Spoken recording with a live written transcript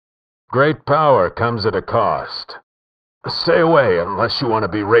Great power comes at a cost. Stay away unless you want to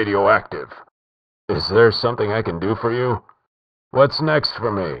be radioactive. Is there something I can do for you? What's next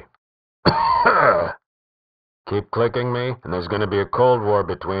for me? Keep clicking me, and there's going to be a Cold War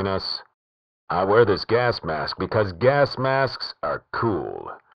between us. I wear this gas mask because gas masks are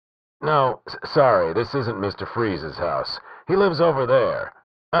cool. No, sorry, this isn't Mr. Freeze's house. He lives over there.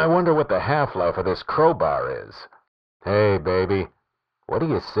 I wonder what the half-life of this crowbar is. Hey, baby, what do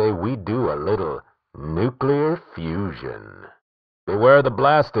you say we do a little nuclear fusion? Beware the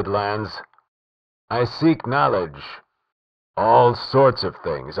blasted lands. I seek knowledge. All sorts of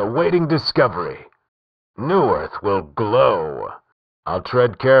things awaiting discovery. Newerth will glow. I'll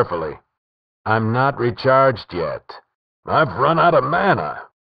tread carefully. I'm not recharged yet. I've run out of mana.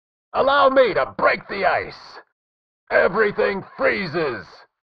 Allow me to break the ice. Everything freezes.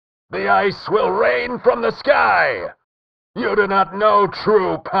 The ice will rain from the sky. You do not know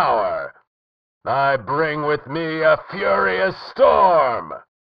true power. I bring with me a furious storm.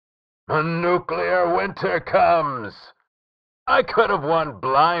 A nuclear winter comes. I could have won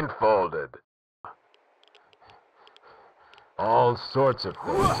blindfolded. All sorts of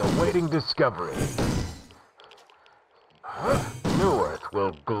things awaiting discovery. Newerth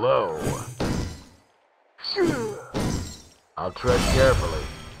will glow. I'll tread carefully.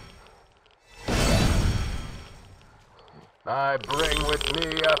 I bring with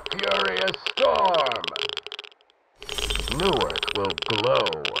me a furious storm. Newerth will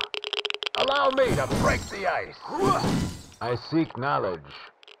glow. Allow me to break the ice. I seek knowledge.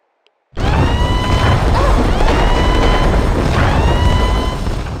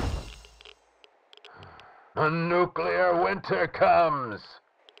 A nuclear winter comes.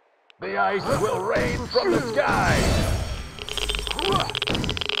 The ice will rain from the sky.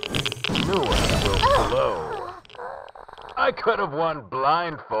 Newerth will glow. I could have won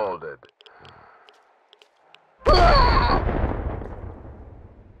blindfolded.